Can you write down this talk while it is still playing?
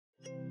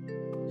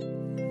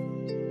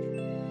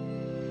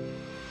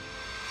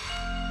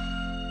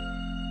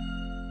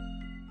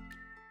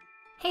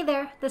Hey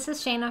there, this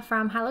is Shayna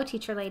from Hello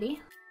Teacher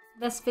Lady.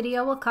 This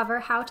video will cover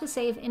how to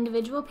save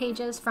individual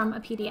pages from a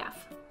PDF.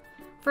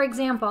 For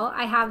example,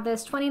 I have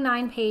this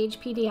 29-page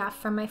PDF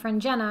from my friend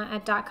Jenna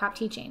at .cop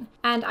Teaching,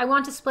 and I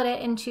want to split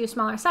it into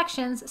smaller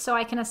sections so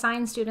I can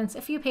assign students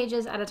a few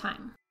pages at a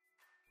time.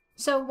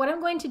 So what I'm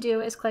going to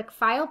do is click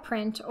File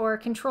Print or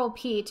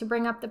Control-P to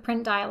bring up the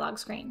print dialog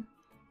screen.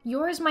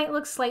 Yours might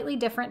look slightly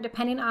different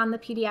depending on the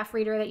PDF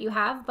reader that you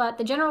have, but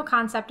the general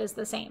concept is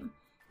the same.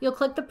 You'll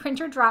click the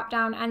printer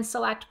dropdown and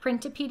select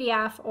Print to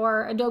PDF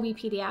or Adobe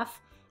PDF.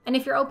 And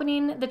if you're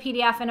opening the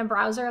PDF in a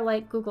browser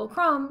like Google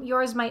Chrome,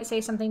 yours might say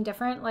something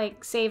different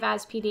like Save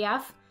as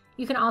PDF.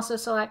 You can also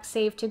select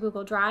Save to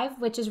Google Drive,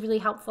 which is really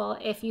helpful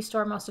if you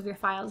store most of your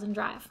files in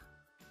Drive.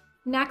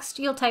 Next,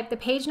 you'll type the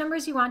page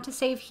numbers you want to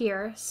save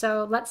here.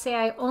 So let's say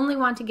I only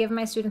want to give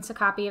my students a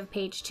copy of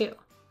page 2.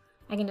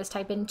 I can just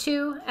type in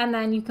 2, and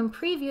then you can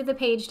preview the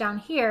page down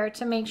here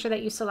to make sure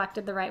that you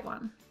selected the right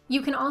one.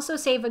 You can also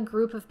save a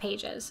group of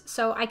pages.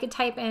 So I could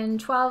type in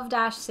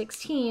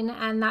 12-16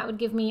 and that would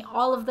give me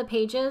all of the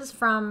pages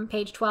from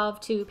page 12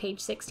 to page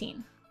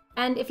 16.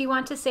 And if you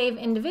want to save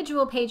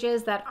individual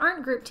pages that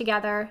aren't grouped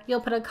together,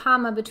 you'll put a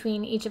comma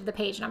between each of the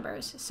page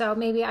numbers. So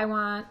maybe I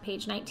want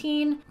page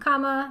 19,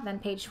 comma, then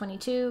page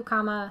 22,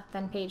 comma,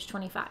 then page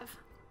 25.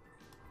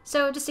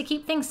 So just to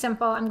keep things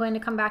simple, I'm going to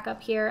come back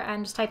up here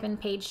and just type in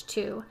page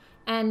 2.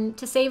 And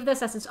to save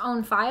this as its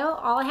own file,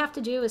 all I have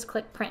to do is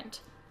click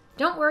Print.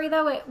 Don't worry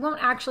though, it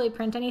won't actually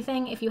print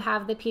anything if you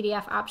have the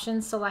PDF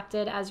option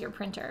selected as your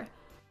printer.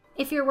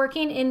 If you're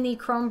working in the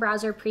Chrome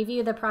browser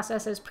preview, the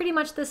process is pretty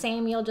much the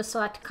same. You'll just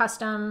select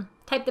Custom,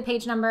 type the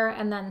page number,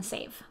 and then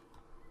Save.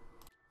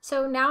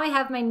 So now I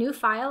have my new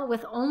file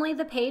with only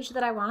the page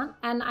that I want,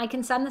 and I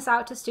can send this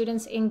out to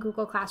students in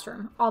Google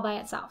Classroom all by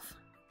itself.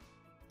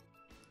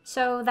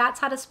 So that's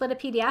how to split a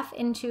PDF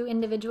into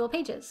individual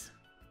pages.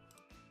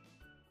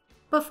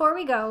 Before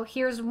we go,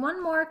 here's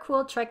one more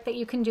cool trick that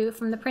you can do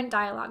from the print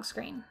dialog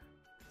screen.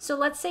 So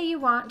let's say you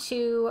want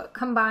to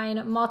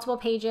combine multiple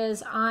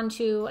pages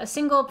onto a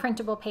single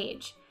printable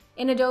page.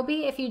 In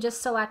Adobe, if you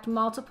just select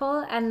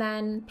multiple and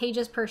then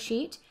pages per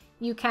sheet,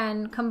 you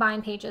can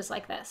combine pages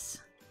like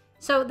this.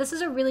 So this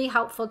is a really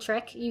helpful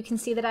trick. You can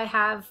see that I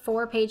have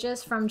 4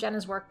 pages from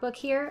Jenna's workbook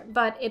here,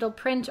 but it'll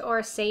print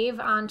or save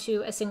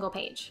onto a single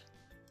page.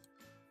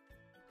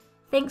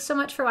 Thanks so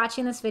much for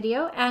watching this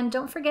video, and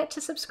don't forget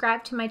to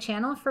subscribe to my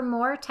channel for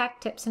more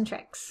tech tips and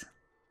tricks.